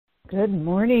Good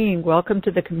morning. Welcome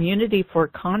to the Community for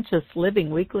Conscious Living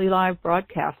weekly live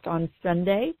broadcast on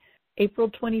Sunday, April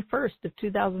 21st of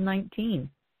 2019.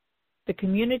 The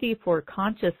Community for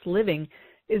Conscious Living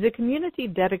is a community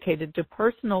dedicated to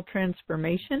personal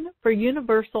transformation for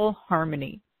universal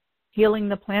harmony, healing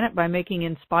the planet by making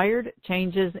inspired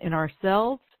changes in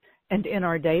ourselves and in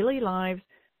our daily lives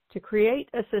to create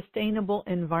a sustainable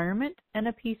environment and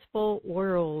a peaceful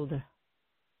world.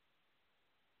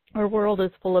 Our world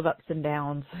is full of ups and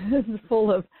downs. It's full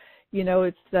of,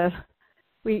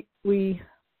 we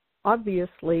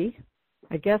obviously,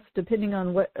 I guess, depending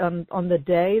on what on the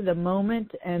day, the moment,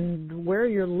 and where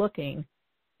you're looking,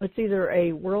 it's either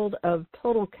a world of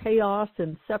total chaos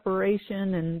and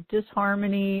separation and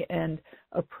disharmony and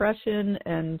oppression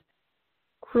and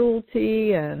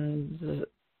cruelty and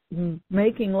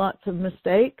making lots of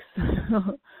mistakes.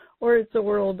 Or it's a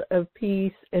world of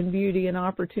peace and beauty and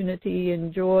opportunity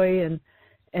and joy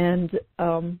and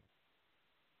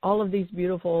all of these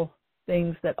beautiful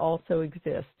things that also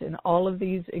exist. And all of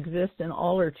these exist and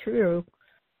all are true.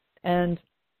 And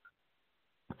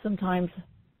sometimes,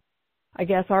 I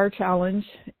guess, our challenge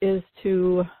is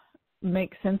to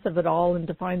make sense of it all and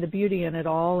to find the beauty in it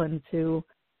all and to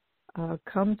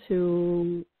come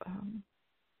to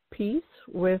peace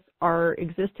with our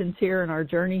existence here and our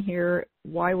journey here,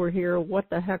 why we're here, what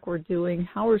the heck we're doing,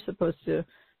 how we're supposed to,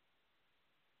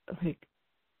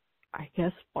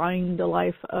 find a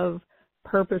life of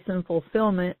purpose and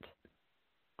fulfillment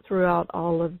throughout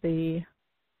all of the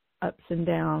ups and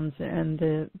downs and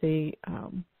the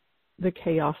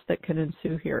chaos that can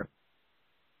ensue here.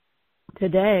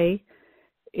 Today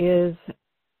is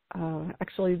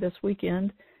actually this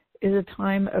weekend is a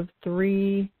time of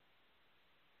 3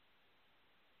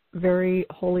 very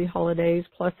holy holidays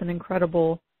plus an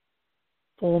incredible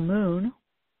full moon.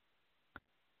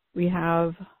 We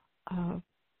have a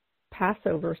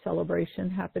Passover celebration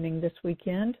happening this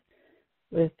weekend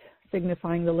with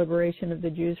signifying the liberation of the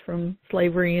Jews from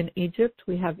slavery in Egypt.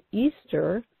 We have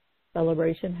Easter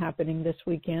celebration happening this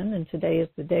weekend, and today is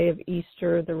the day of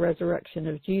Easter, the resurrection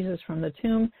of Jesus from the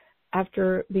tomb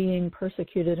after being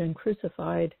persecuted and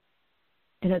crucified.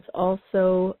 And it's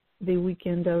also the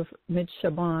weekend of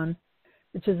Mid-Sha'ban,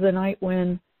 which is the night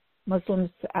when Muslims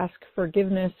ask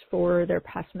forgiveness for their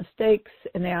past mistakes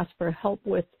and they ask for help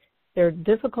with their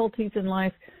difficulties in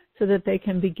life so that they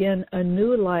can begin a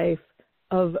new life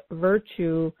of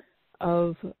virtue,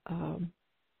 of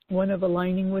one of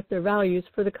aligning with their values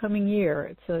for the coming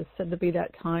year. It's said to be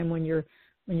that time when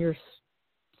your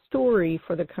story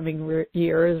for the coming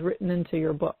year is written into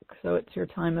your book. So it's your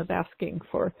time of asking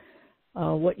for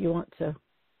what you want to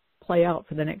play out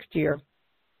for the next year.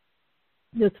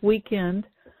 This weekend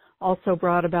also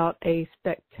brought about a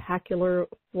spectacular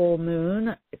full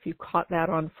moon. If you caught that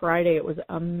on Friday, it was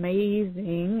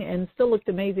amazing and still looked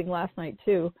amazing last night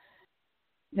too.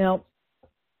 Now,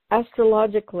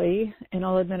 astrologically, and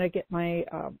I'll admit I get my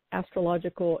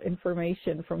astrological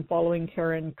information from following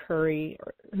Karen Curry,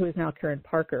 who is now Karen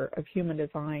Parker of Human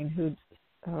Design, who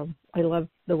I love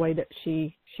the way that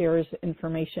she shares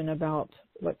information about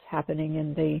what's happening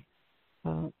in the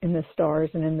stars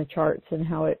and in the charts and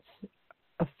how it's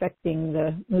affecting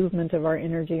the movement of our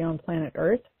energy on planet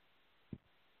Earth.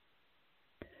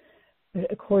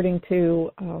 According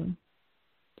to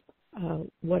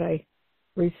what I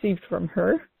received from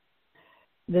her,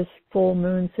 this full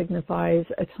moon signifies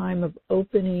a time of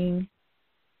opening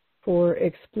for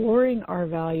exploring our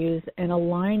values and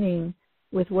aligning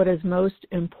with what is most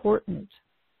important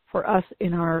for us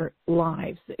in our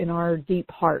lives, in our deep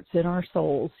hearts, in our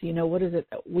souls. What is it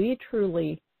that we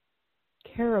truly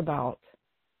care about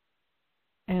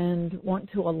and want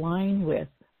to align with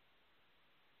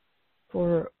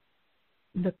for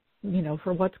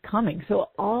for what's coming. So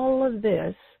all of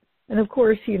this, and of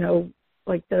course,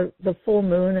 like the full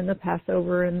moon and the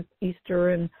Passover and Easter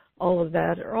and all of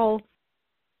that are all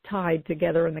tied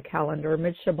together in the calendar.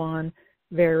 Mid-Sha'ban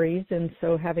varies, and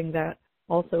so having that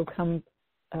also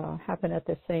happen at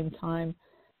the same time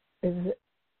is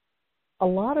a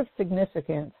lot of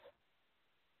significance,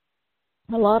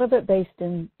 a lot of it based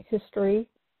in history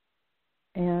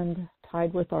and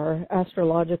tied with our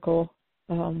astrological,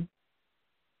 of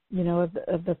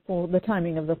the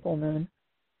timing of the full moon.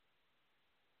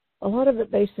 A lot of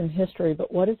it based in history,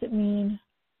 but what does it mean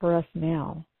for us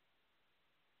now?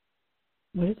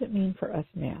 What does it mean for us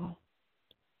now?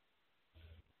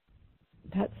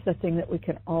 That's the thing that we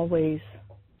can always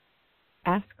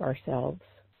ask ourselves.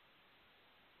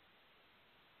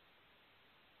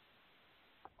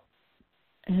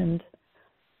 And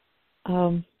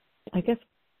I guess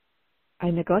I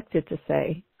neglected to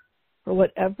say, for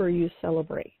whatever you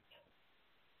celebrate,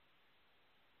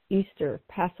 Easter,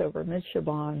 Passover,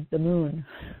 Mid-Sha'ban, the moon.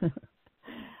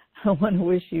 I want to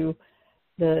wish you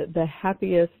the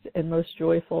happiest and most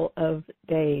joyful of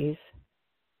days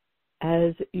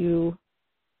as you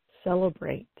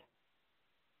celebrate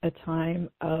a time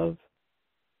of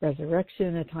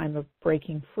resurrection, a time of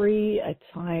breaking free, a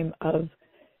time of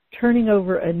turning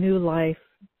over a new life,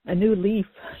 a new leaf,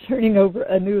 turning over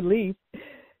a new leaf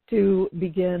to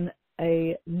begin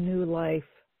a new life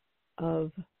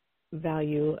of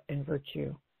value and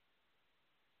virtue.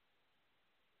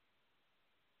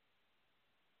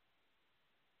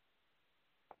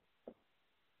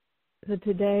 So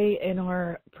today in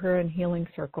our prayer and healing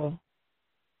circle,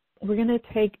 we're going to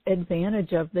take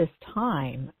advantage of this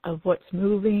time of what's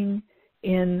moving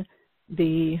in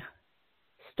the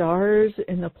stars,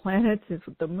 in the planets, in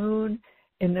the moon,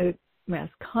 in the mass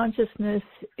consciousness,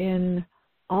 in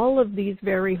all of these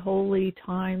very holy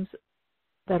times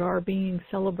that are being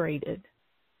celebrated.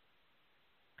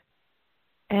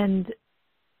 And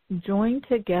join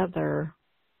together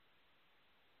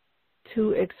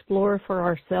to explore for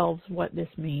ourselves what this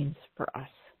means for us.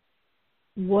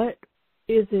 What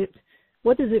does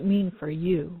it mean for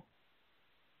you?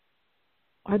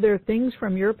 Are there things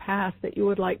from your past that you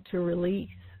would like to release?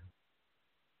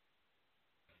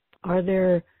 Are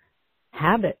there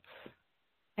habits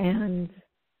and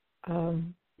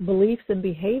beliefs and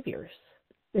behaviors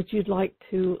that you'd like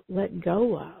to let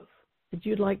go of, that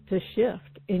you'd like to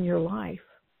shift in your life?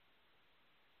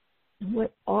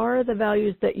 What are the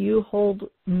values that you hold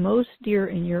most dear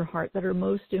in your heart, that are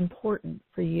most important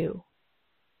for you?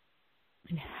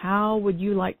 And how would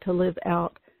you like to live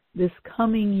out this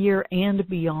coming year and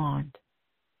beyond?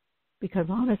 Because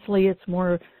honestly, it's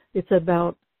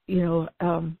about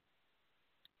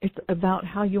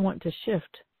how you want to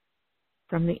shift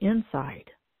from the inside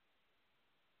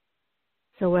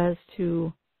so as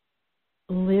to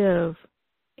live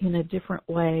in a different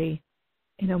way,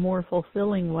 in a more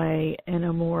fulfilling way, in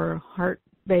a more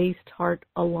heart-based,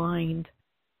 heart-aligned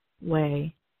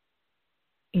way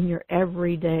in your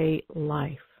everyday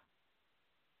life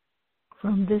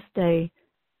from this day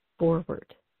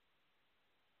forward.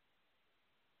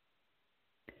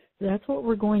 That's what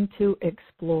we're going to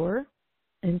explore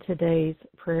in today's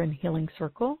prayer and healing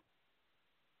circle.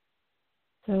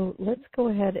 So let's go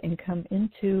ahead and come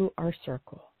into our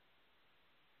circle.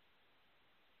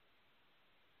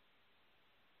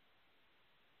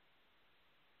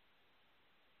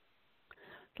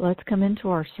 Let's come into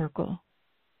our circle,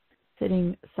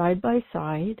 sitting side by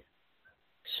side,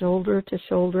 shoulder to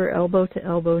shoulder, elbow to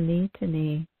elbow, knee to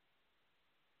knee,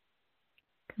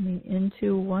 coming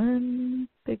into one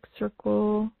big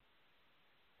circle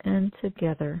and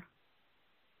together.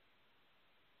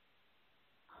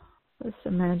 Let's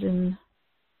imagine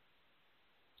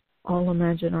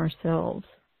ourselves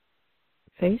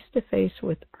face to face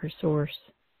with our source.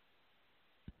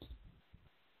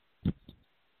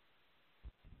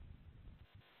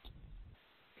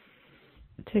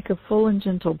 Take a full and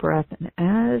gentle breath, and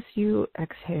as you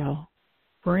exhale,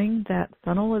 bring that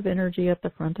funnel of energy at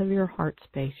the front of your heart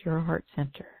space, your heart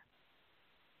center.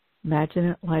 Imagine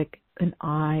it like an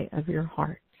eye of your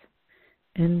heart,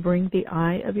 and bring the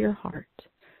eye of your heart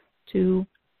to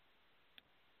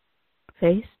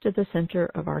face to the center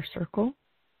of our circle.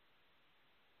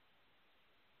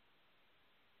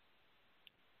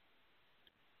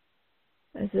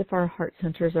 As if our heart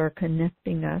centers are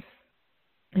connecting us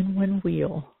in one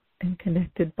wheel and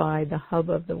connected by the hub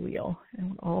of the wheel,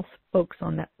 and all spokes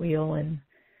on that wheel, and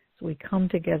as we come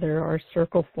together, our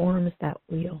circle forms that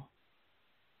wheel.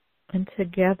 And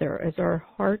together, as our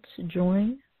hearts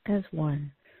join as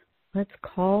one, let's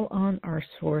call on our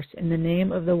source in the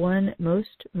name of the one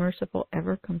most merciful,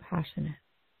 ever compassionate.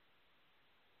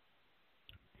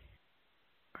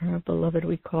 Our beloved,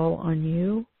 we call on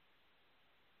you.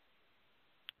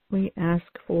 We ask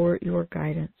for your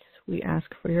guidance. We ask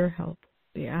for your help.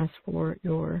 We ask for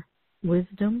your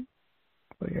wisdom,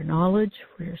 for your knowledge,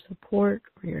 for your support,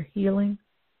 for your healing.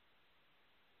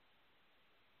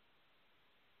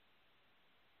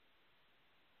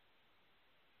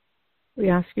 We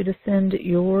ask you to send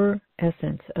your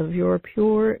essence of your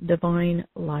pure divine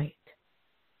light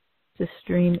to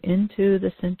stream into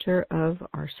the center of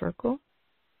our circle.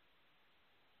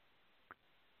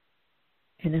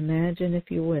 And imagine,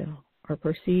 if you will, or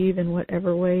perceive in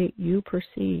whatever way you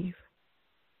perceive,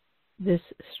 this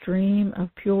stream of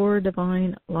pure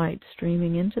divine light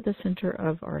streaming into the center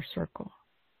of our circle.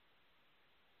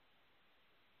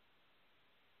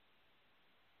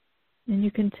 And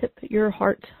you can tip your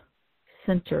heart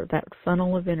center, that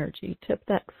funnel of energy. Tip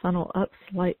that funnel up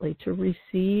slightly to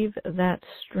receive that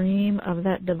stream of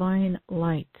that divine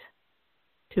light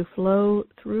to flow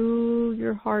through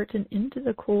your heart and into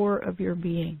the core of your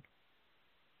being.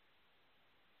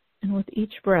 And with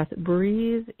each breath,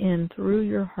 breathe in through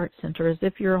your heart center as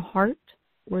if your heart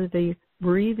were the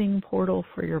breathing portal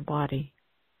for your body.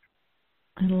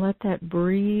 And let that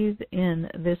breathe in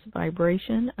this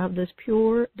vibration of this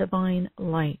pure divine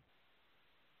light.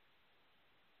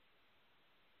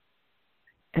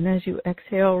 And as you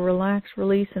exhale, relax,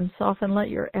 release, and soften. Let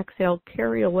your exhale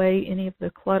carry away any of the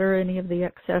clutter, any of the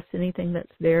excess, anything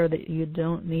that's there that you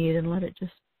don't need, and let it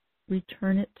just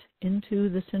return it into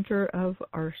the center of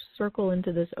our circle,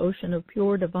 into this ocean of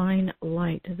pure divine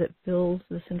light as it fills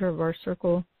the center of our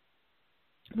circle,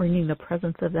 bringing the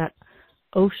presence of that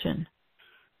ocean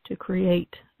to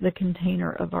create the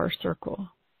container of our circle.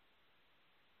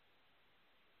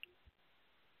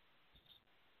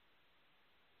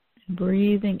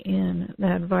 Breathing in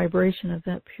that vibration of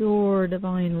that pure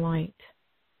divine light.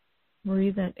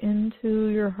 Breathe that into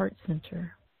your heart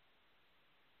center.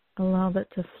 Allow that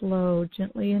to flow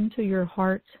gently into your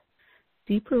heart,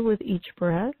 deeper with each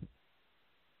breath.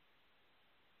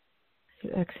 As you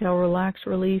exhale, relax,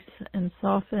 release, and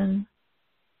soften.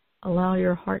 Allow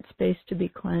your heart space to be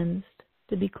cleansed,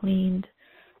 to be cleaned,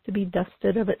 to be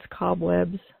dusted of its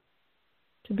cobwebs,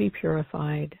 to be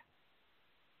purified.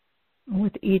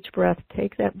 With each breath,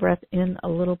 take that breath in a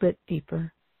little bit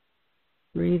deeper,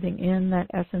 breathing in that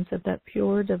essence of that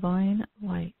pure divine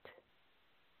light,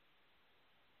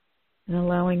 and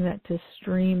allowing that to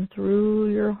stream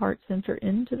through your heart center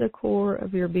into the core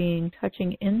of your being,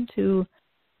 touching into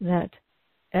that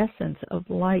essence of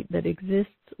light that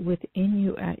exists within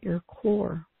you at your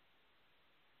core.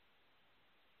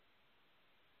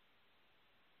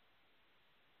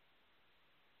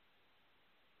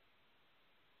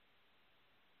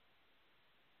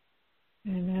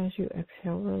 And as you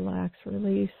exhale, relax,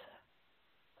 release,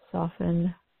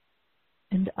 soften,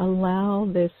 and allow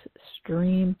this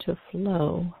stream to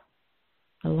flow,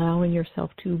 allowing yourself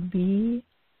to be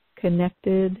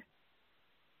connected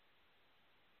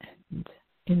and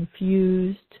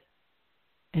infused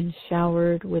and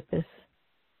showered with this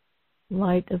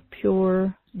light of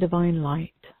pure divine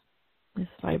light, this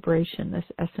vibration, this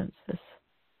essence, this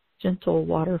gentle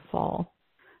waterfall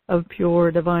of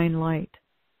pure divine light.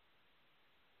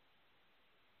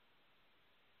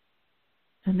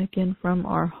 And again, from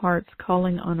our hearts,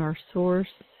 calling on our source,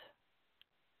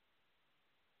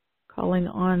 calling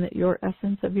on your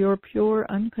essence of your pure,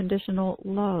 unconditional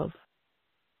love,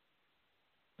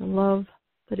 the love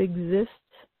that exists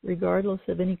regardless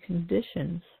of any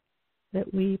conditions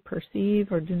that we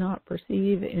perceive or do not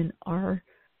perceive in our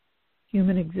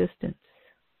human existence.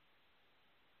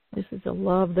 This is a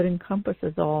love that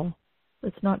encompasses all,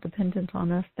 that's not dependent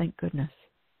on us, thank goodness.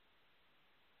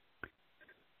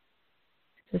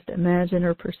 Just imagine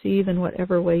or perceive in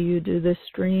whatever way you do this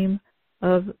stream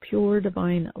of pure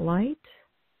divine light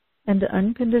and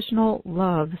unconditional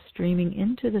love streaming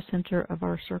into the center of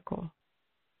our circle.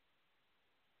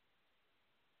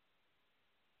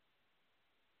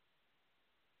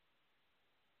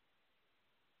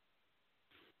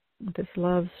 With this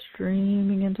love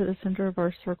streaming into the center of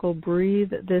our circle,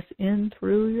 breathe this in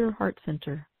through your heart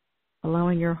center,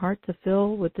 allowing your heart to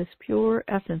fill with this pure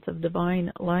essence of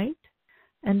divine light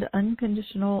and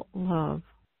unconditional love.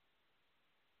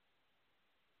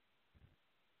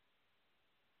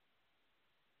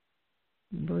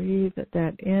 Breathe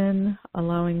that in,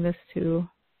 allowing this to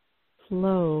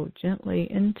flow gently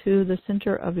into the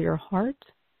center of your heart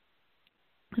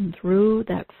and through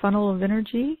that funnel of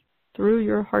energy, through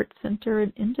your heart center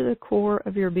and into the core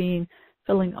of your being,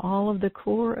 filling all of the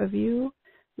core of you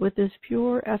with this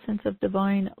pure essence of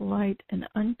divine light and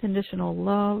unconditional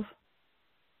love.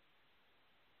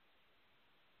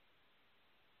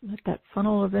 Let that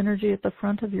funnel of energy at the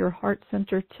front of your heart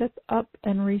center tip up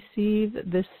and receive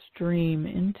this stream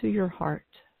into your heart.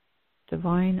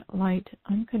 Divine light,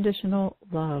 unconditional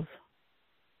love.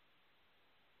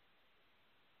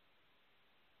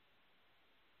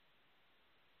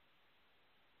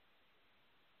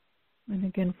 And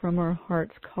again, from our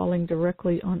hearts, calling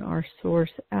directly on our source,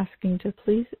 asking to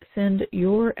please send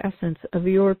your essence of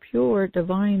your pure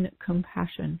divine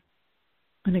compassion.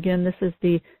 And again, this is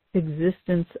the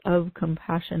existence of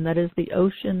compassion. That is the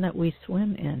ocean that we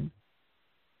swim in.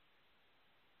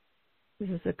 This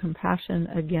is a compassion,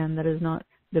 again, that is not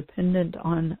dependent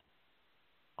on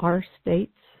our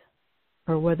states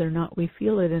or whether or not we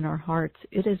feel it in our hearts.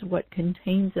 It is what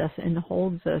contains us and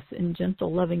holds us in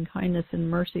gentle loving kindness and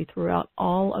mercy throughout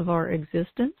all of our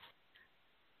existence.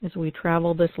 as we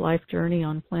travel this life journey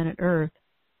on planet Earth.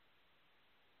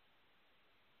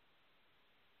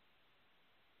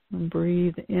 And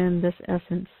breathe in this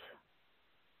essence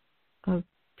of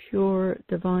pure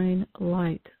divine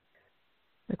light,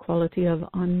 the quality of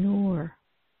An-Nur,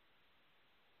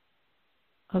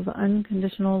 of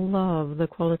unconditional love, the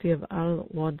quality of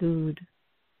Al-Wadud,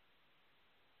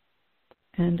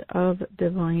 and of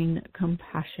divine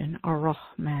compassion,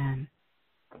 Ar-Rahman.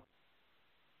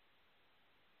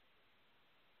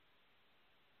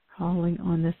 Calling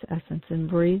on this essence and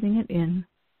breathing it in,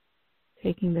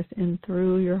 taking this in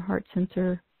through your heart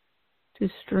center to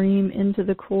stream into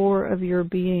the core of your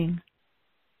being.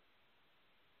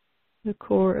 The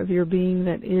core of your being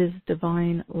that is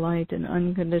divine light and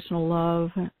unconditional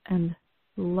love and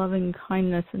loving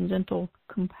kindness and gentle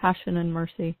compassion and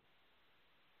mercy.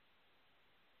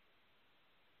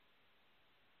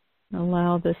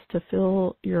 Allow this to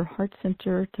fill your heart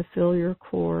center, to fill your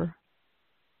core.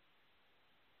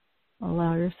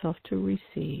 Allow yourself to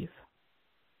receive.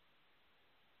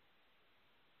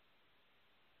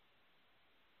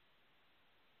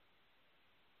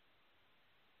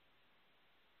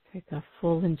 Take a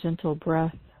full and gentle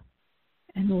breath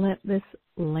and let this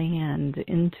land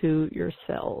into your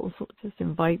cells. Just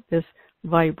invite this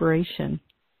vibration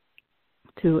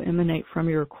to emanate from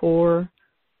your core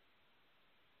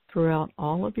throughout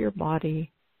all of your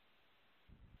body,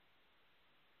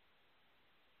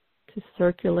 to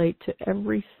circulate to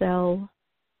every cell,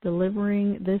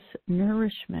 delivering this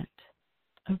nourishment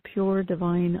of pure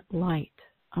divine light,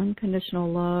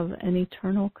 unconditional love, and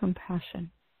eternal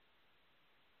compassion.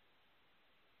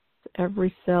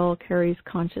 Every cell carries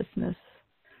consciousness.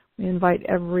 We invite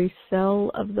every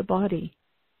cell of the body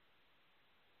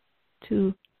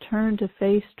to turn to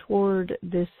face toward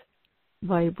this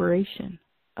vibration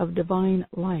of divine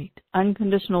light,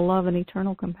 unconditional love and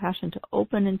eternal compassion, to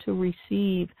open and to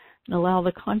receive and allow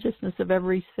the consciousness of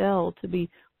every cell to be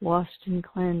washed and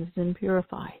cleansed and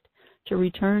purified, to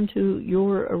return to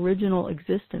your original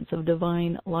existence of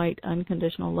divine light,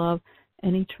 unconditional love,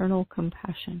 and eternal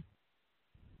compassion.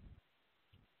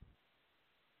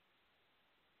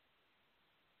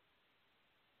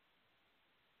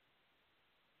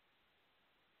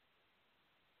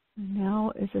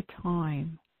 Now is a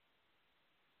time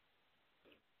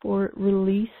for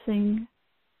releasing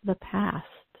the past,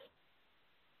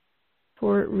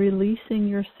 for releasing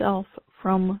yourself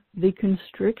from the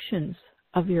constrictions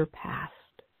of your past,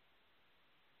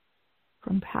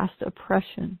 from past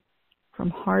oppression, from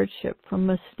hardship, from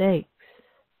mistakes.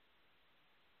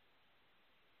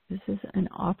 This is an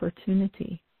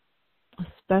opportunity, a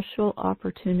special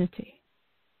opportunity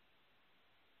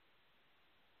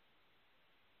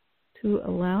to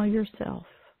allow yourself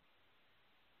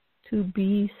to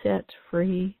be set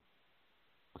free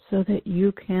so that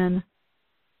you can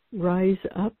rise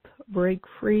up, break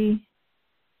free,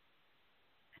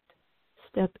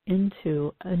 step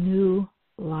into a new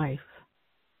life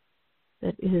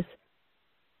that is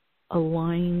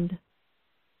aligned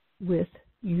with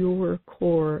your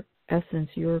core essence,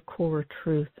 your core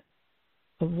truth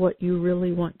of what you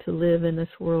really want to live in this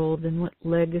world and what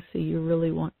legacy you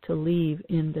really want to leave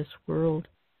in this world.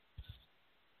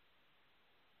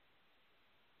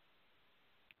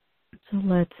 So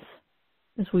let's,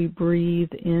 as we breathe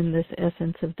in this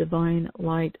essence of divine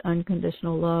light,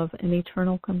 unconditional love, and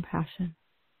eternal compassion,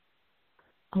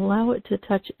 allow it to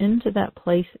touch into that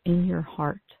place in your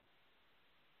heart.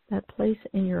 That place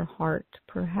in your heart,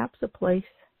 perhaps a place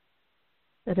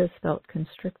that has felt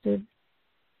constricted,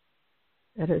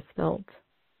 that has felt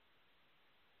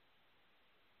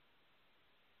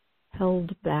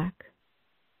held back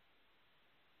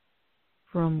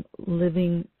from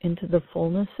living into the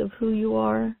fullness of who you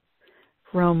are,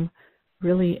 from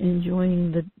really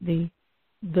enjoying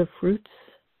the fruits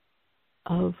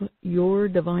of your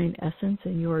divine essence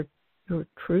and your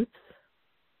truths.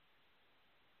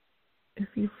 If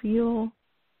you feel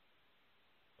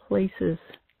places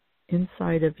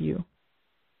inside of you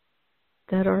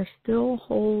that are still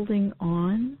holding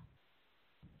on,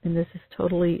 and this is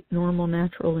totally normal,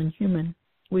 natural, and human,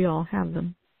 we all have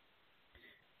them.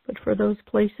 But for those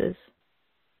places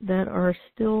that are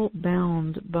still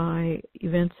bound by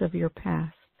events of your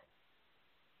past,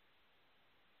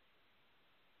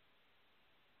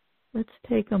 let's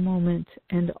take a moment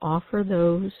and offer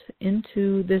those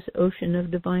into this ocean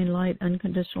of divine light,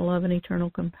 unconditional love, and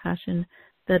eternal compassion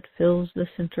that fills the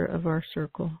center of our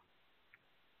circle.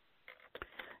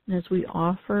 And as we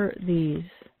offer these,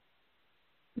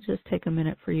 just take a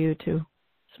minute for you to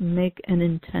make an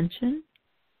intention,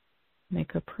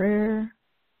 make a prayer,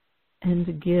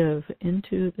 and give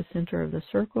into the center of the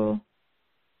circle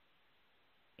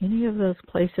any of those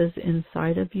places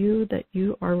inside of you that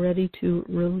you are ready to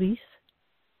release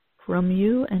from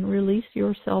you and release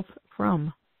yourself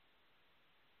from.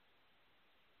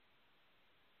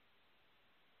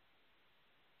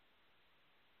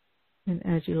 And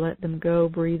as you let them go,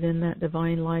 breathe in that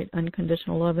divine light,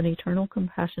 unconditional love, and eternal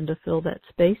compassion to fill that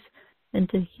space and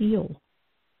to heal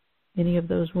any of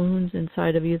those wounds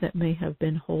inside of you that may have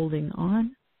been holding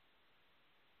on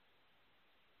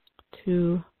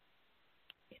to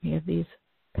any of these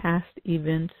past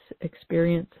events,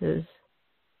 experiences,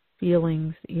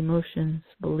 feelings, emotions,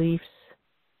 beliefs,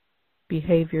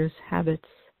 behaviors, habits.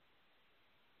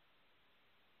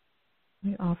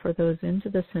 We offer those into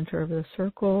the center of the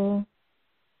circle.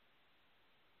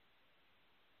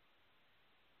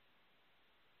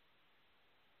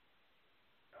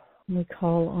 We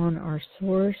call on our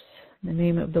source, in the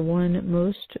name of the one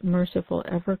most merciful,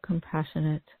 ever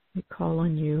compassionate. We call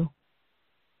on you.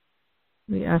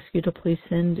 We ask you to please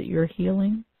send your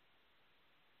healing.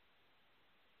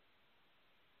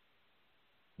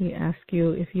 We ask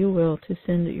you, if you will, to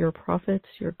send your prophets,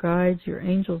 your guides, your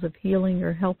angels of healing,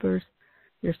 your helpers,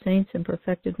 your saints and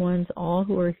perfected ones, all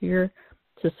who are here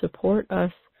to support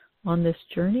us on this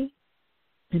journey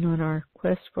and on our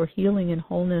quest for healing and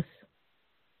wholeness.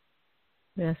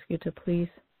 We ask you to please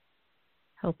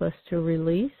help us to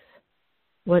release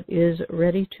what is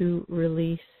ready to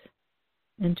release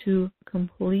and to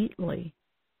completely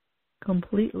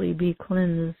be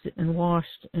cleansed and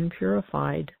washed and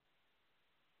purified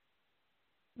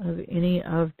of any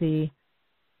of the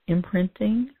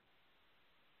imprinting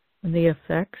and the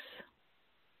effects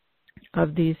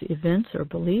of these events or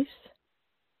beliefs.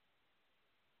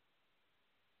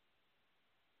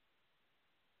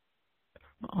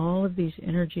 All of these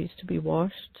energies to be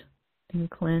washed and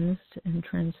cleansed and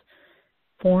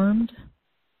transformed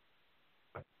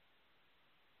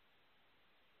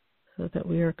so that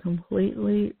we are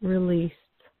completely released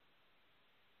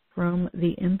from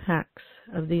the impacts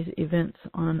of these events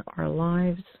on our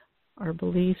lives, our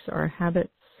beliefs, our habits.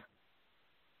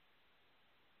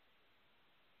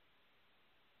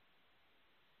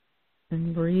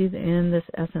 And breathe in this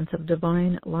essence of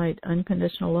divine light,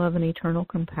 unconditional love, and eternal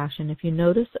compassion. If you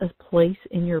notice a place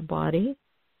in your body,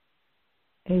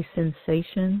 a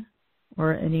sensation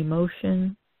or an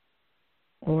emotion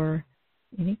or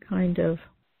any kind of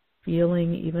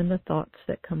feeling, even the thoughts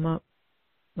that come up,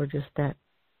 or just that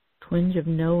twinge of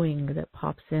knowing that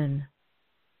pops in,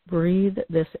 breathe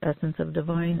this essence of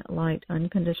divine light,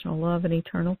 unconditional love, and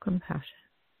eternal compassion,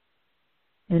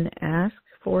 and ask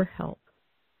for help.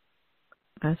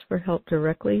 Ask for help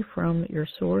directly from your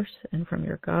source and from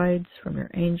your guides, from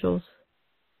your angels,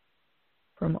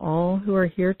 from all who are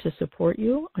here to support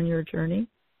you on your journey.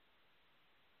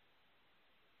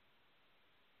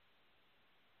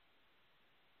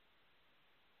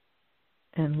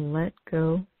 And let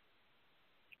go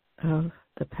of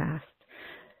the past.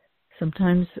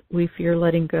 Sometimes we fear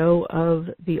letting go of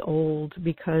the old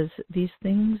because these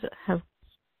things have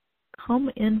come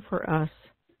in for us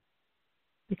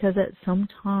because at some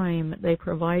time they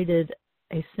provided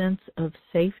a sense of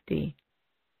safety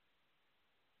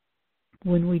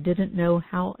when we didn't know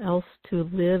how else to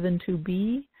live and to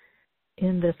be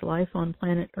in this life on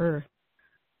planet Earth.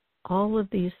 All of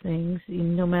these things,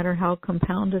 no matter how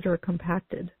compounded or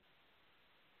compacted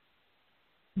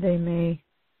they may,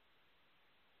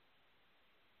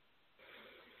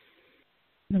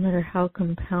 no matter how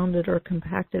compounded or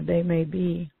compacted they may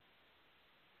be,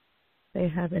 they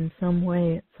have in some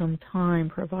way at some time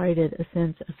provided a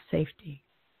sense of safety,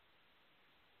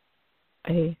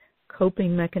 a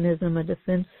coping mechanism, a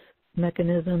defense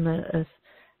mechanism, a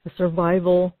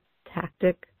survival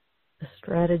tactic, a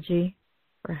strategy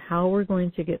for how we're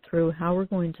going to get through, how we're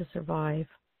going to survive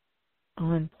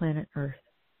on planet Earth.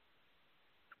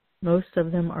 Most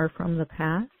of them are from the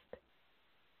past,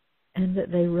 and that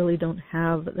they really don't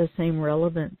have the same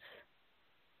relevance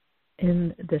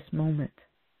in this moment.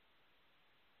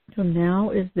 So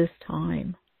now is this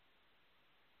time.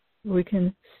 We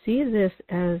can see this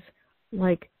as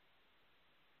like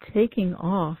taking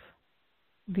off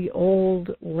the old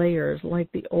layers, like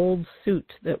the old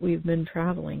suit that we've been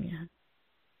traveling in.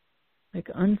 Like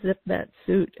unzip that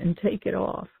suit and take it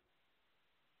off,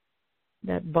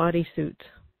 that bodysuit.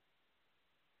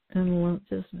 And we'll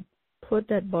just put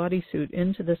that bodysuit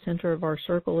into the center of our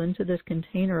circle, into this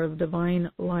container of divine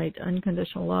light,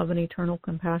 unconditional love, and eternal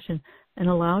compassion, and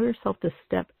allow yourself to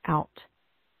step out.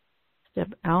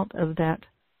 Step out of that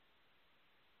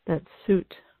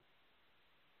suit,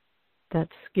 that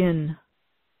skin,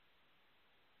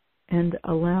 and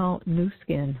allow new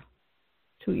skin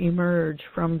to emerge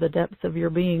from the depths of your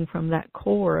being, from that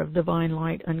core of divine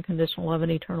light, unconditional love,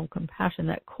 and eternal compassion,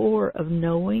 that core of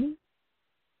knowing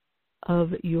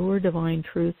of your divine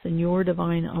truths and your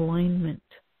divine alignment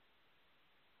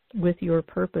with your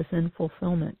purpose and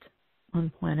fulfillment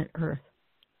on planet Earth.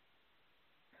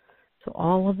 So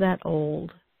all of that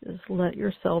old, just let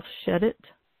yourself shed it,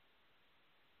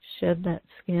 shed that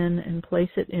skin and place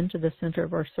it into the center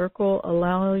of our circle.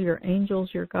 Allow your angels,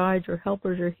 your guides, your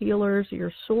helpers, your healers,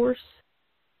 your source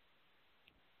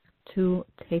to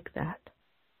take that.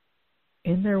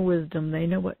 In their wisdom, they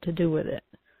know what to do with it.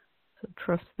 So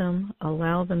trust them,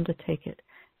 allow them to take it.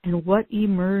 And what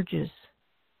emerges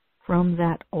from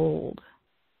that old,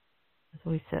 as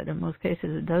we said, in most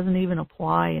cases it doesn't even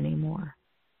apply anymore.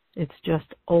 It's just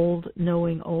old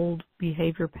knowing, old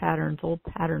behavior patterns, old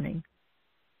patterning.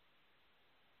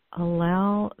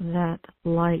 Allow that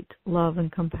light, love, and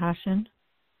compassion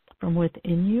from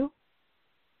within you,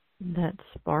 that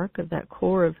spark of that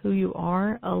core of who you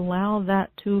are, allow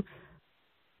that to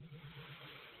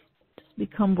just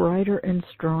become brighter and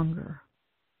stronger.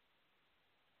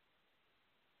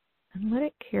 And let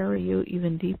it carry you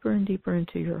even deeper and deeper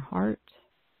into your heart.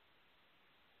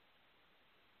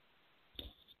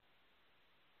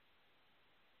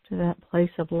 To that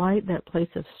place of light, that place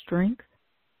of strength,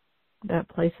 that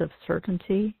place of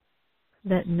certainty,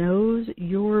 that knows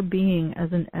your being as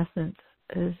an essence,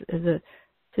 as a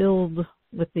filled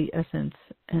with the essence,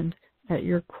 and at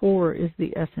your core is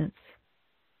the essence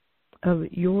of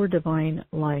your divine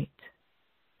light,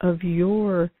 of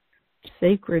your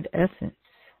sacred essence.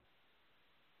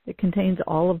 It contains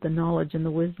all of the knowledge and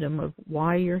the wisdom of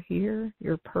why you're here,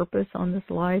 your purpose on this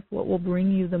life, what will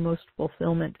bring you the most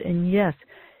fulfillment. And yes,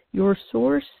 your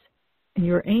source and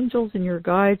your angels and your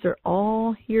guides are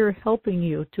all here helping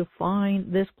you to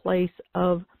find this place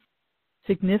of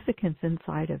significance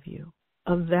inside of you,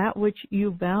 of that which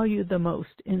you value the most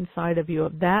inside of you,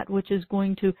 of that which is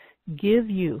going to give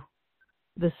you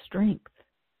the strength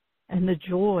and the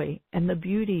joy and the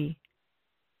beauty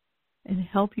and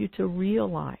help you to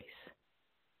realize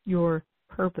your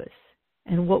purpose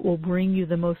and what will bring you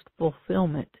the most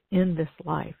fulfillment in this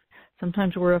life.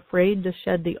 Sometimes we're afraid to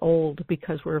shed the old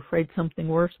because we're afraid something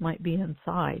worse might be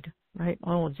inside, right?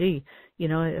 Oh, gee,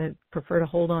 I prefer to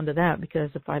hold on to that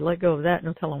because if I let go of that,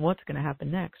 no telling what's going to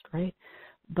happen next, right?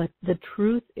 But the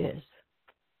truth is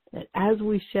that as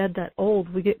we shed that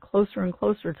old, we get closer and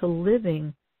closer to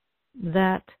living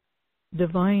that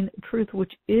divine truth,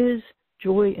 which is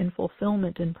joy and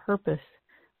fulfillment and purpose,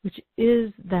 which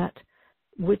is that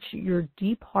which your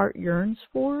deep heart yearns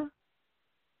for.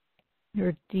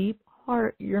 Your deep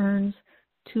heart yearns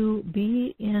to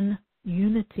be in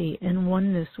unity and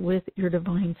oneness with your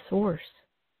divine source,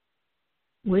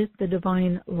 with the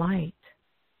divine light,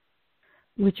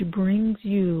 which brings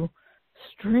you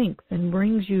strength and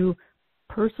brings you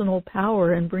personal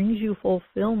power and brings you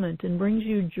fulfillment and brings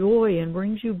you joy and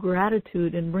brings you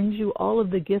gratitude and brings you all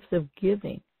of the gifts of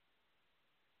giving.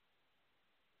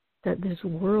 That this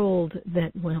world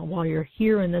that while you're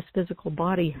here in this physical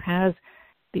body has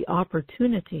the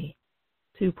opportunity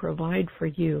to provide for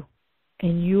you,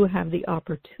 and you have the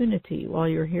opportunity while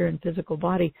you're here in physical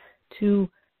body to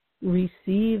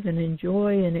receive and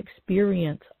enjoy and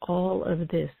experience all of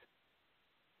this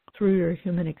through your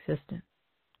human existence.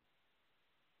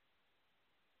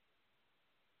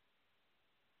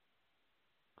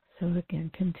 So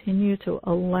again, continue to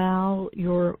allow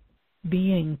your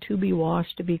being to be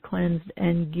washed, to be cleansed,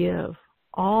 and give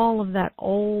all of that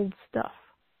old stuff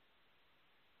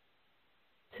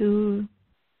to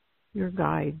your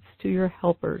guides, to your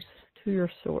helpers, to your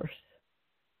source.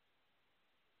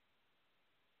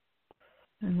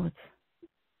 And let's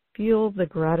feel the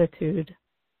gratitude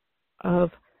of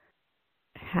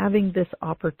having this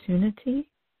opportunity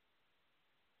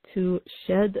to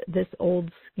shed this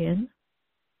old skin.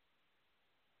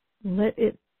 Let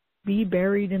it be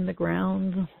buried in the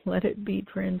ground, let it be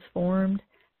transformed,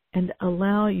 and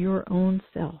allow your own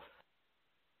self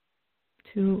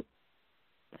to,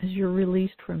 as you're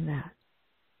released from that,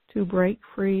 to break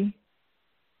free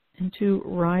and to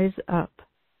rise up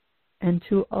and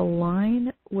to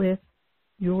align with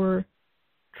your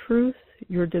truth,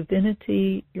 your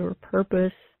divinity, your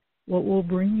purpose, what will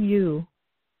bring you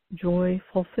joy,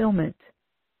 fulfillment,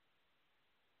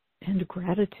 and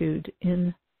gratitude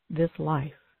in this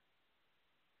life.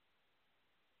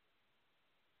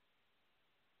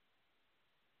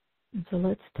 And so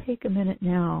let's take a minute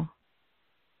now.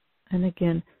 And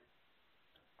again,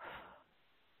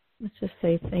 let's just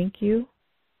say thank you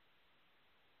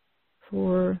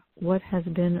for what has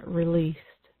been released.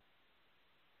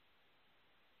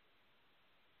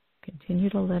 Continue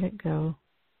to let it go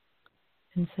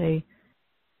and say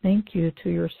thank you to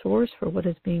your source for what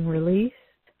is being released.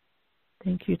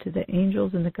 Thank you to the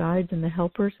angels and the guides and the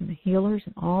helpers and the healers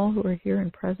and all who are here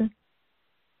and present.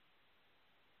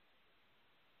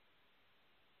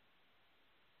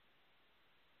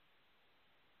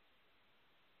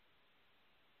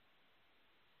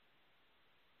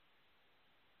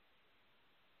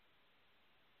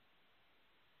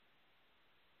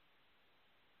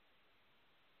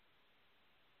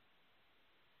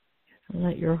 And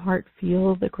let your heart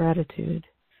feel the gratitude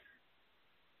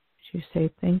as you say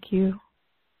thank you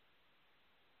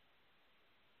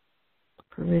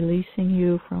for releasing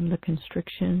you from the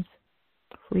constrictions,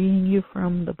 freeing you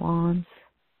from the bonds.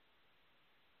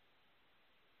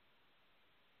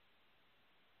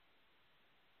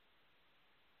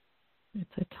 It's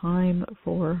a time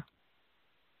for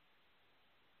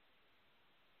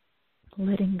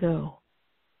letting go.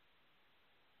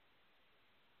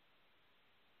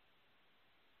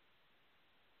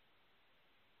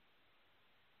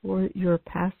 For your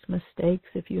past mistakes,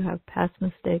 if you have past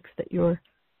mistakes that you're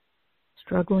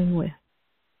struggling with.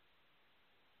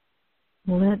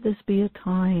 Let this be a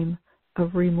time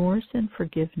of remorse and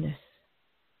forgiveness.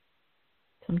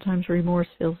 Sometimes remorse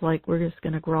feels like we're just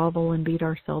going to grovel and beat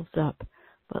ourselves up,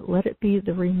 but let it be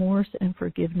the remorse and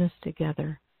forgiveness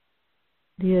together.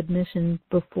 The admission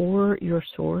before your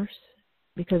source,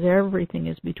 because everything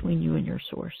is between you and your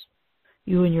source.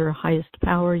 You and your highest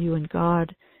power, you and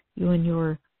God, you and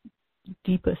your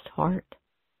deepest heart.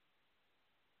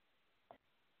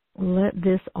 Let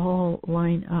this all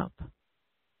line up.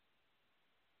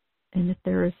 And if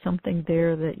there is something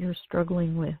there that you're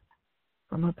struggling with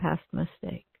from a past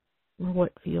mistake, or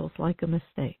what feels like a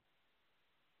mistake,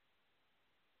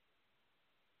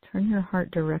 turn your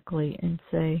heart directly and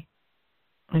say,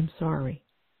 I'm sorry.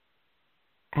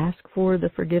 Ask for the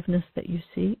forgiveness that you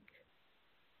seek,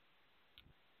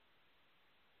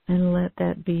 and let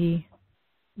that be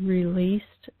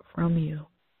released from you.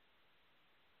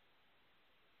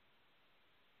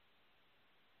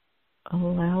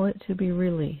 Allow it to be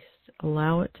released.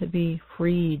 Allow it to be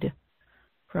freed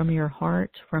from your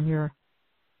heart, from your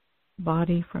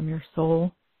body, from your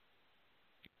soul.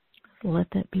 Let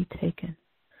that be taken.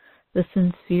 The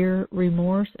sincere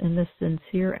remorse and the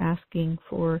sincere asking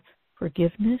for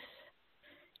forgiveness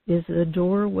is the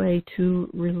doorway to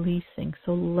releasing.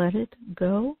 So let it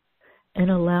go and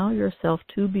allow yourself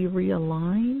to be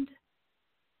realigned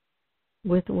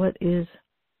with what is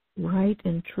right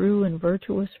and true and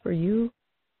virtuous for you,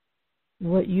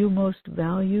 what you most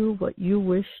value, what you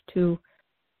wish to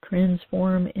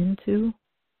transform into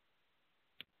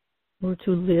or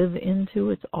to live into.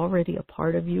 It's already a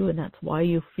part of you, and that's why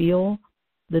you feel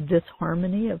the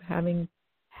disharmony of having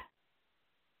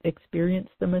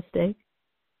experienced the mistake,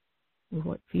 or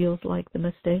what feels like the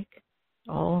mistake.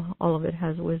 All of it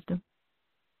has wisdom.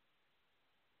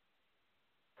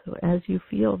 So as you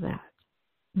feel that,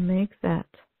 make that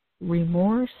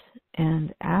remorse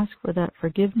and ask for that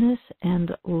forgiveness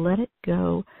and let it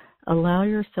go. Allow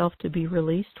yourself to be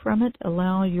released from it.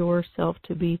 Allow yourself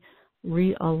to be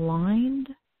realigned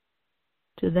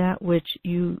to that which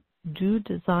you do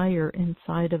desire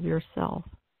inside of yourself.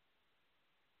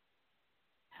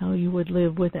 How you would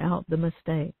live without the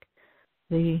mistake,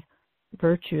 the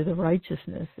virtue, the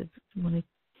righteousness, if you want to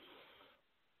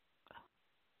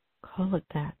call it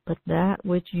that, but that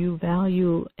which you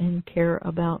value and care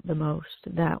about the most,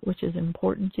 that which is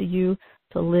important to you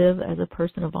to live as a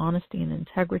person of honesty and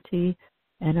integrity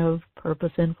and of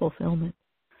purpose and fulfillment.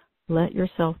 Let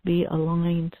yourself be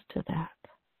aligned to that.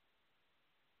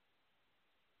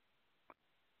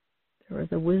 There is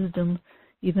a wisdom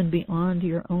even beyond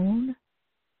your own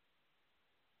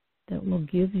that will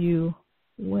give you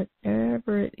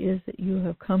whatever it is that you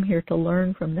have come here to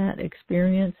learn from that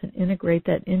experience and integrate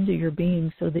that into your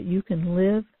being so that you can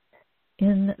live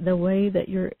in the way that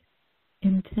you're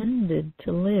intended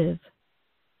to live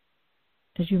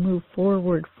as you move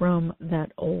forward from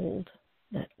that old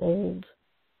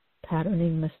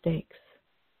patterning mistakes.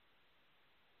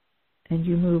 And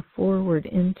you move forward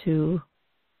into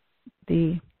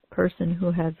the person who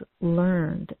has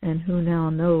learned and who now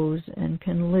knows and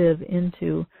can live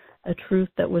into a truth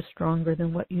that was stronger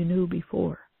than what you knew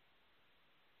before.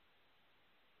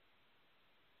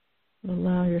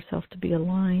 Allow yourself to be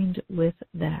aligned with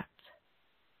that.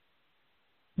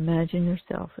 Imagine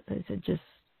yourself as just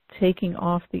taking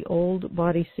off the old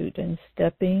bodysuit and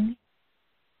stepping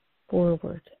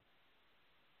forward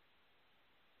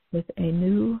with a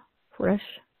new, fresh,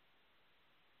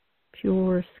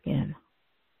 pure skin.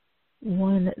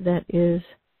 One that is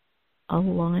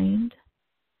aligned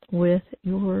with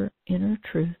your inner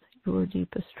truth, your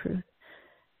deepest truth.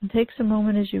 And take some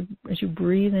moment as you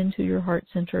breathe into your heart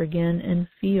center again and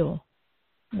feel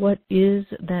what is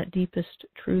that deepest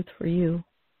truth for you.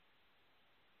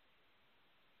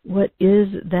 What is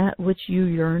that which you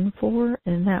yearn for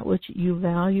and that which you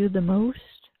value the most?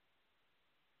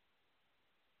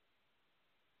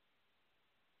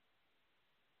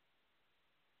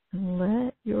 And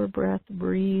let your breath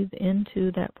breathe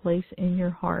into that place in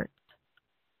your heart.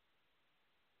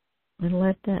 And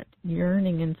let that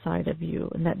yearning inside of you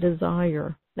and that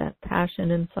desire, that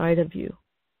passion inside of you,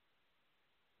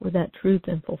 or that truth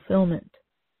and fulfillment,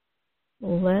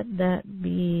 let that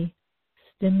be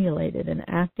stimulated and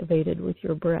activated with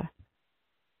your breath.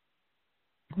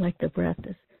 Like the breath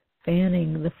is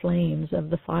fanning the flames of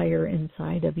the fire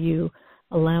inside of you,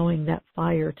 allowing that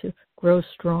fire to grow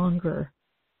stronger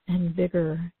and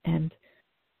bigger and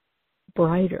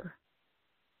brighter.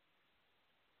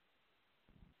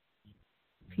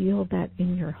 Feel that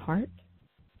in your heart.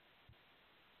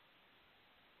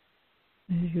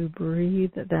 As you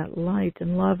breathe that light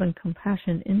and love and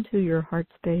compassion into your heart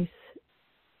space,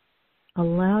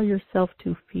 allow yourself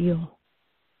to feel.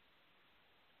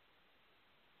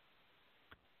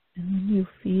 And when you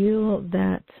feel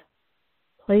that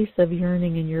place of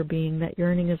yearning in your being, that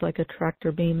yearning is like a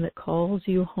tractor beam that calls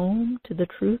you home to the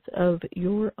truth of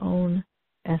your own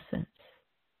essence.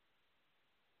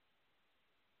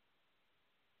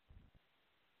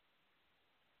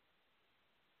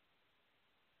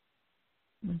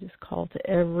 And just call to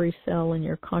every cell in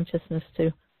your consciousness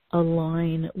to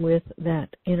align with that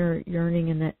inner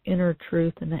yearning and that inner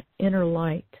truth and that inner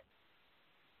light.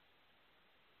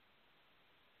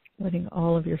 Letting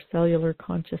all of your cellular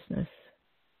consciousness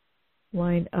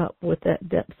line up with that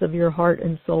depth of your heart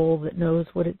and soul that knows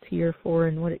what it's here for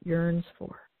and what it yearns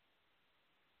for.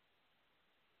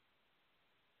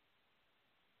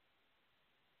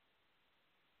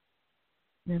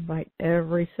 And invite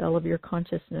every cell of your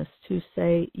consciousness to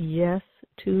say yes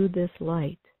to this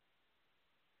light.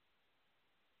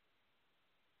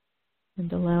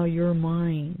 And allow your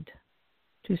mind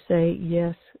to say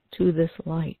yes to this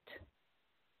light.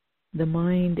 The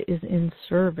mind is in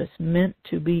service, meant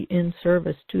to be in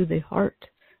service to the heart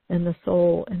and the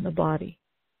soul and the body.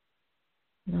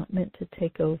 Not meant to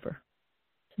take over.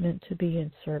 It's meant to be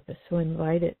in service. So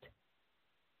invite it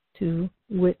to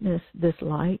witness this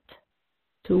light,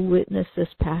 to witness this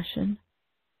passion,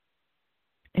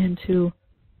 and to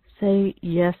say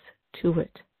yes to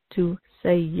it, to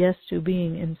say yes to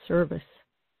being in service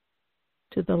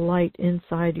to the light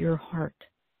inside your heart.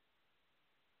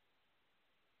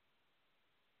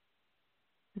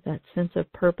 That sense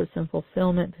of purpose and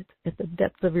fulfillment at the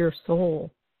depth of your soul.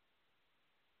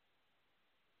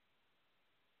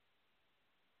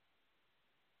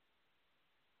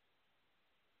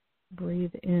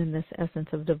 Breathe in this essence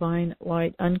of divine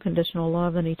light, unconditional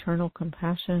love, and eternal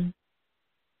compassion.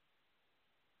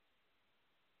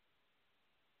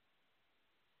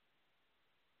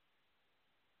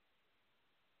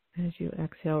 As you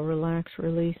exhale, relax,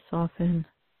 release, soften,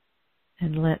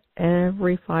 and let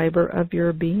every fiber of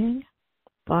your being,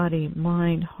 body,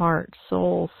 mind, heart,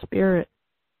 soul, spirit,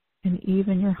 and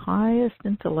even your highest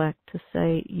intellect to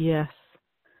say yes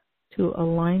to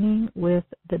aligning with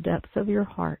the depths of your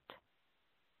heart.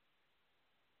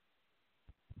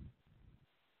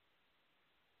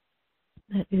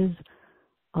 That is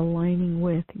aligning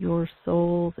with your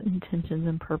soul's intentions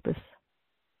and purpose.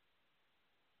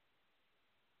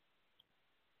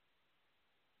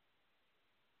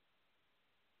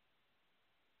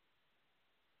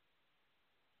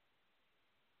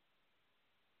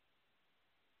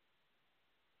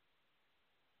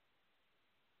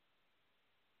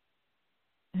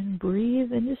 And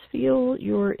breathe and just feel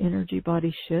your energy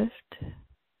body shift.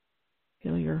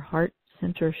 Feel your heart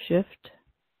center shift.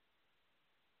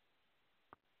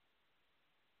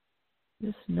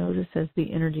 Just notice as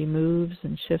the energy moves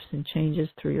and shifts and changes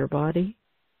through your body,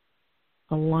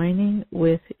 aligning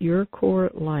with your core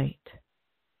light.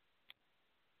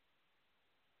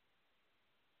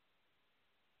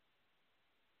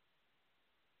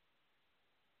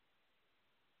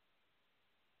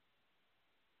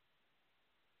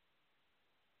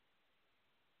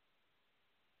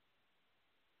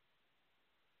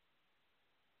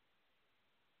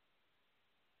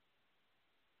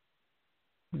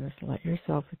 Just let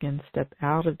yourself again step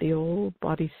out of the old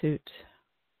bodysuit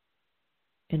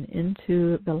and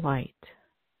into the light.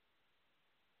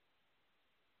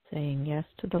 Saying yes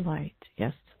to the light,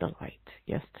 yes to the light,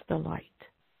 yes to the light.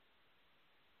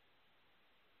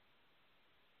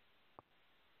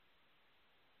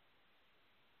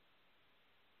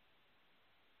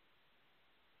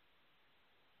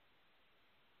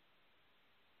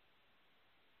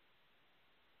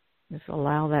 Just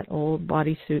allow that old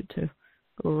bodysuit to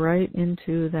go right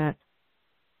into that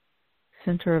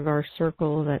center of our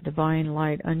circle, that divine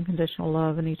light, unconditional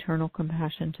love, and eternal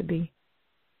compassion to be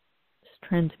just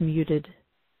transmuted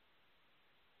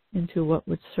into what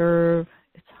would serve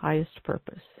its highest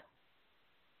purpose.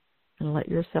 And let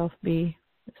yourself be,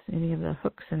 any of the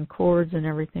hooks and cords and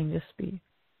everything, just be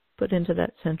put into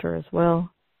that center as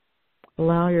well.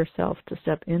 Allow yourself to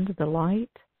step into the light,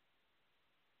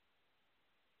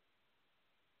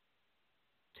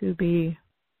 to be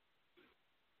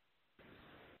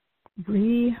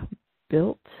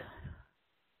rebuilt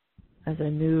as a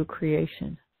new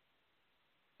creation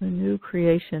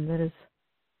that is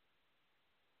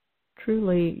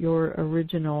truly your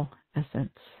original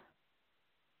essence,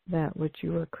 that which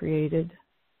you were created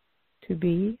to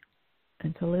be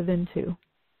and to live into.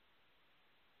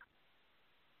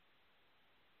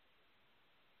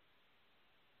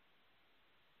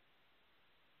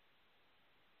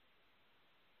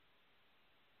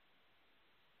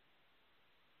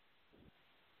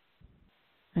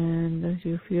 And as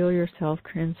you feel yourself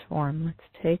transform, let's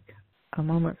take a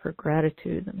moment for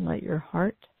gratitude and let your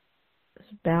heart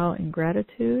just bow in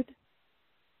gratitude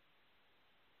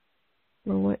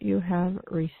for what you have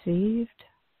received.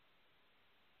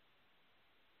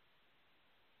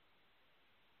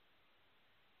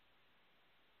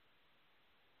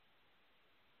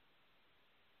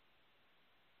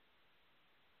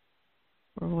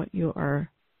 For what you are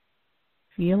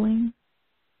feeling.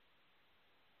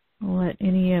 Let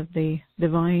any of the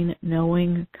divine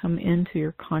knowing come into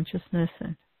your consciousness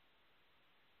and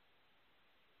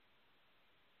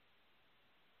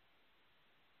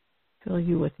fill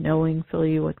you with knowing, fill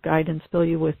you with guidance, fill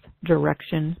you with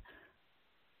direction.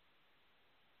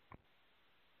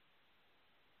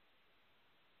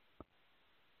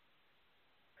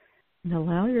 And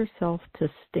allow yourself to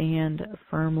stand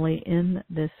firmly in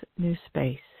this new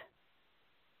space.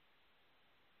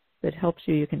 If it helps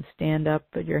you, you can stand up,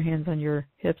 put your hands on your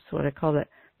hips, what I call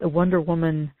the Wonder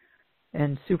Woman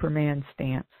and Superman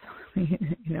stance.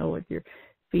 With your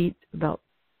feet about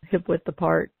hip width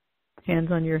apart,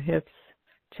 hands on your hips,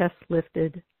 chest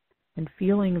lifted, and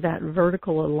feeling that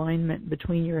vertical alignment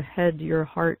between your head, your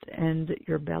heart, and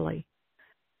your belly.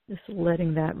 Just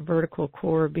letting that vertical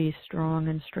core be strong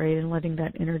and straight, and letting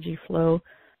that energy flow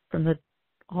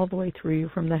all the way through you,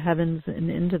 from the heavens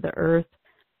and into the earth,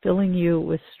 filling you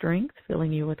with strength,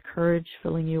 filling you with courage,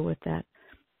 filling you with that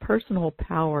personal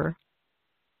power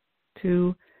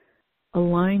to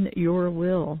align your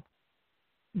will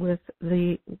with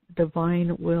the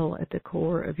divine will at the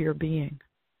core of your being.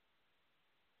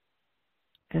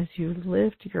 As you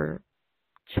lift your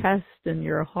chest and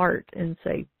your heart and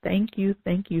say, thank you,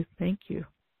 thank you, thank you.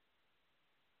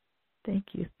 Thank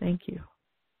you, thank you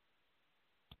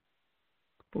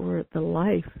for the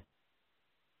life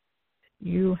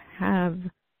you have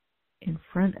in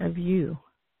front of you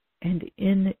and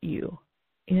in you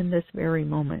in this very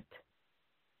moment.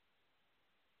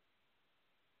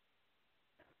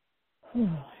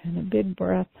 And a big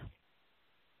breath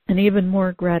and even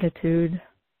more gratitude.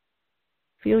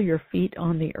 Feel your feet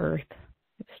on the earth.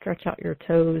 Stretch out your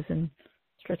toes and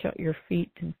stretch out your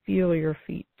feet and feel your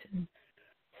feet. And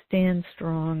stand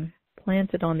strong,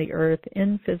 planted on the earth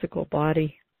in physical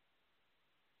body.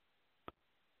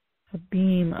 A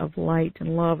beam of light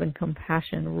and love and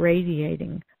compassion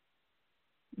radiating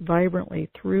vibrantly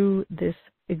through this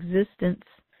existence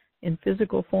in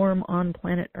physical form on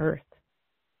planet Earth.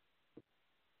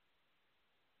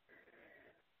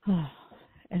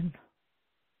 And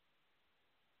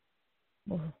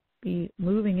we'll be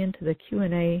moving into the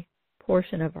Q&A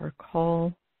portion of our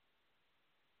call.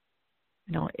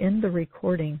 And I'll end the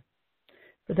recording.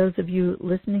 For those of you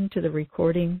listening to the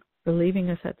recording or leaving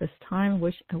us at this time,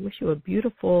 I wish you a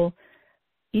beautiful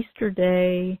Easter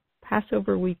day,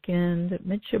 Passover weekend,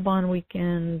 Mid-Sha'ban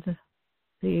weekend,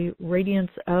 the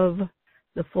radiance of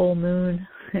the full moon.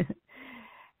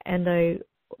 And I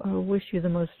wish you the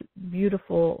most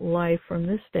beautiful life from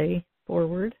this day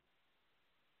forward,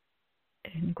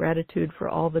 in gratitude for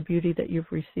all the beauty that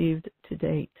you've received to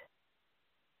date.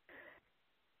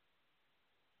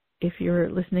 If you're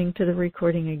listening to the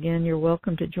recording again, you're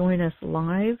welcome to join us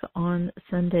live on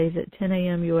Sundays at 10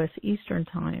 a.m. U.S. Eastern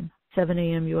Time, 7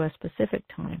 a.m. U.S. Pacific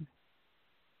Time.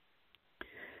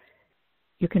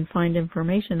 You can find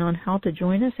information on how to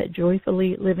join us at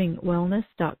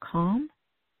joyfullylivingwellness.com.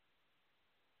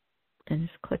 And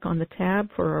just click on the tab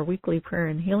for our weekly prayer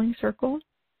and healing circle.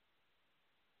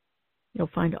 You'll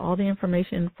find all the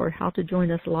information for how to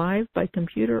join us live by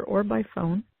computer or by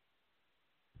phone.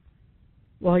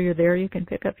 While you're there, you can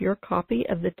pick up your copy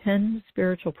of the 10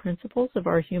 Spiritual Principles of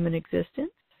Our Human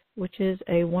Existence, which is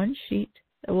a one sheet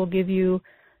that will give you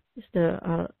just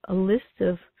a list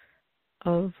of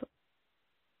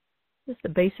just the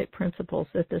basic principles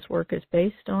that this work is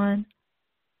based on,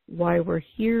 why we're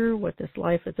here, what this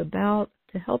life is about,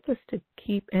 to help us to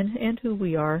keep, and who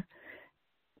we are,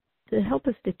 to help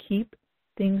us to keep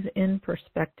things in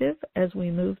perspective as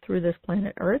we move through this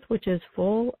planet Earth, which is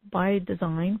full, by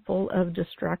design, full of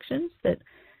distractions that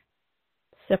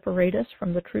separate us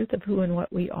from the truth of who and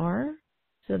what we are,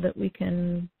 so that we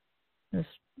can just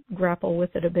grapple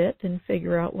with it a bit and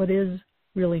figure out what is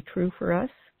really true for us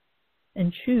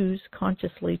and choose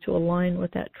consciously to align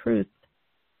with that truth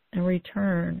and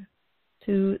return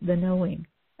to the knowing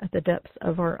at the depths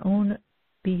of our own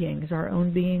beings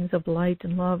of light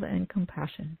and love and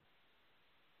compassion.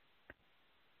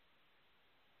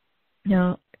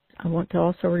 Now, I want to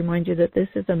also remind you that this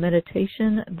is a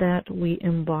meditation that we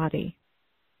embody.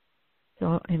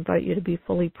 So I invite you to be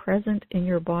fully present in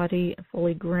your body,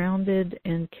 fully grounded,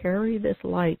 and carry this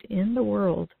light in the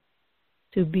world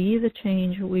to be the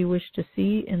change we wish to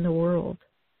see in the world.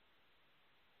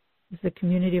 The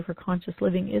Community for Conscious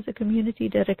Living is a community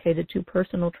dedicated to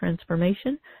personal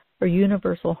transformation for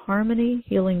universal harmony,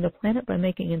 healing the planet by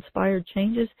making inspired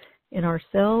changes in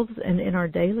ourselves and in our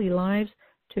daily lives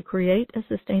to create a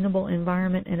sustainable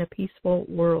environment and a peaceful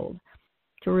world,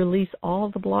 to release all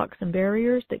of the blocks and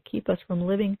barriers that keep us from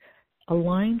living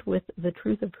aligned with the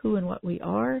truth of who and what we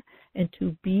are, and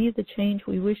to be the change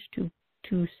we wish to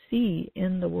see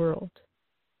in the world.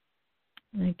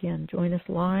 And again, join us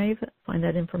live. Find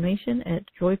that information at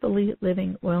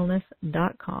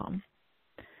joyfullylivingwellness.com.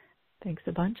 Thanks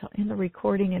a bunch. I'll end the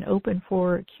recording and open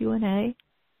for Q&A.